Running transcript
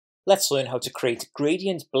Let's learn how to create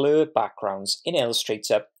gradient blur backgrounds in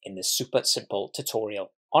Illustrator in this super simple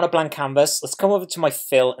tutorial. On a blank canvas, let's come over to my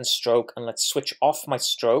fill and stroke and let's switch off my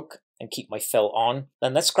stroke and keep my fill on.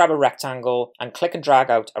 Then let's grab a rectangle and click and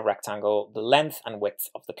drag out a rectangle the length and width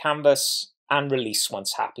of the canvas and release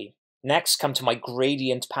once happy. Next, come to my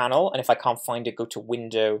gradient panel, and if I can't find it, go to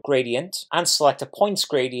Window, Gradient, and select a points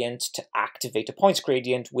gradient to activate a points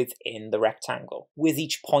gradient within the rectangle. With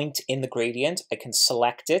each point in the gradient, I can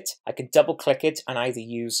select it, I can double click it and either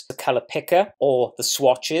use the color picker or the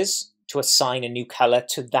swatches to assign a new color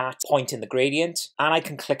to that point in the gradient, and I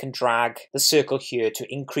can click and drag the circle here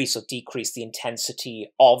to increase or decrease the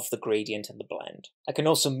intensity of the gradient in the blend. I can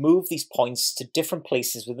also move these points to different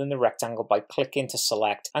places within the rectangle by clicking to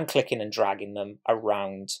select and clicking and dragging them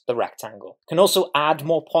around the rectangle. I can also add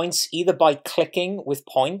more points either by clicking with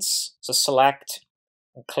points, so select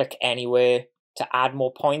and click anywhere to add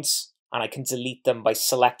more points, and I can delete them by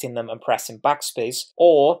selecting them and pressing backspace,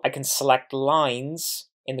 or I can select lines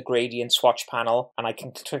in the gradient swatch panel and I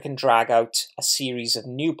can click and drag out a series of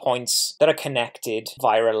new points that are connected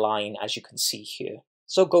via a line, as you can see here.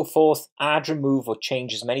 So go forth, add, remove or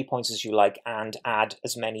change as many points as you like and add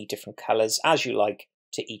as many different colors as you like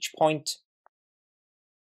to each point.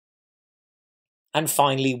 And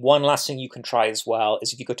finally, one last thing you can try as well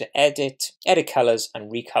is if you go to Edit, Edit Colors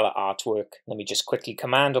and Recolor Artwork. Let me just quickly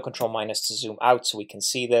Command or Control minus to zoom out so we can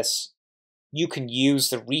see this. You can use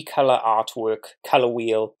the Recolor Artwork color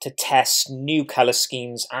wheel to test new color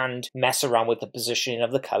schemes and mess around with the positioning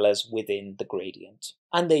of the colors within the gradient.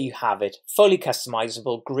 And there you have it, fully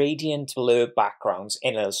customizable gradient blur backgrounds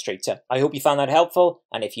in Illustrator. I hope you found that helpful,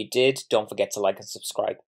 and if you did, don't forget to like and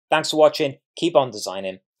subscribe. Thanks for watching, keep on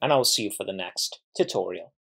designing, and I will see you for the next tutorial.